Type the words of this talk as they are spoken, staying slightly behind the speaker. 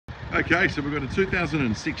Okay, so we've got a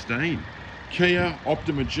 2016 Kia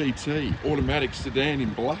Optima GT automatic sedan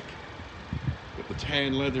in black. Got the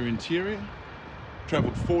tan leather interior.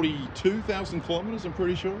 Travelled 42,000 kilometres, I'm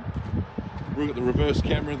pretty sure. We've got the reverse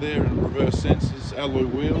camera there and reverse sensors, alloy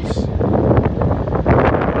wheels,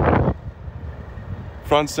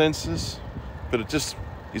 front sensors, but it just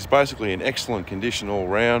is basically in excellent condition all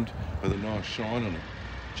round with a nice shine on it.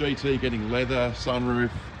 GT getting leather, sunroof,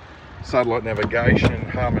 satellite navigation,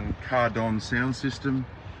 Harman Kardon sound system,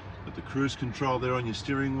 with the cruise control there on your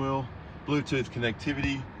steering wheel, Bluetooth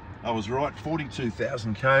connectivity. I was right,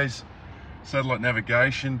 42,000 Ks, satellite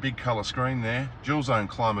navigation, big colour screen there, dual zone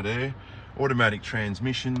climate air, automatic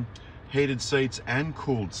transmission, heated seats and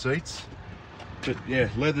cooled seats. But yeah,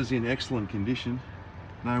 leather's in excellent condition,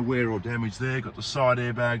 no wear or damage there. Got the side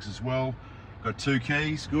airbags as well, got 2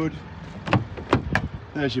 keys, good.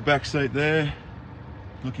 There's your back seat there,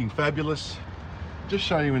 looking fabulous. Just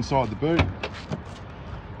show you inside the boot.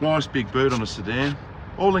 Nice big boot on a sedan.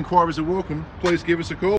 All inquiries are welcome. Please give us a call.